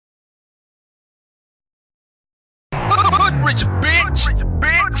rich,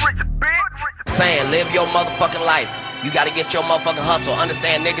 bitch. Saying, live your motherfucking life. You gotta get your motherfucking hustle.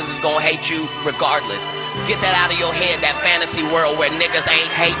 Understand niggas is gonna hate you regardless. Get that out of your head, that fantasy world where niggas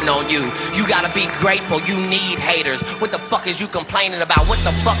ain't hating on you. You gotta be grateful. You need haters. What the fuck is you complaining about? What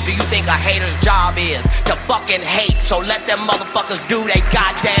the fuck do you think a hater's job is? To fucking hate. So let them motherfuckers do their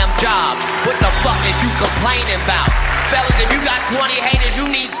goddamn job. What the fuck is you complaining about? Fellas, if you got 20 haters, you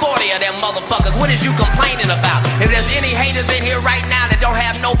need 40 of them motherfuckers. What is you complaining about? If there's any haters in here right now that don't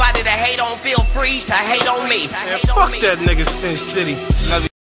have nobody to hate on, feel free to hate on me. Man, fuck that nigga Sin City.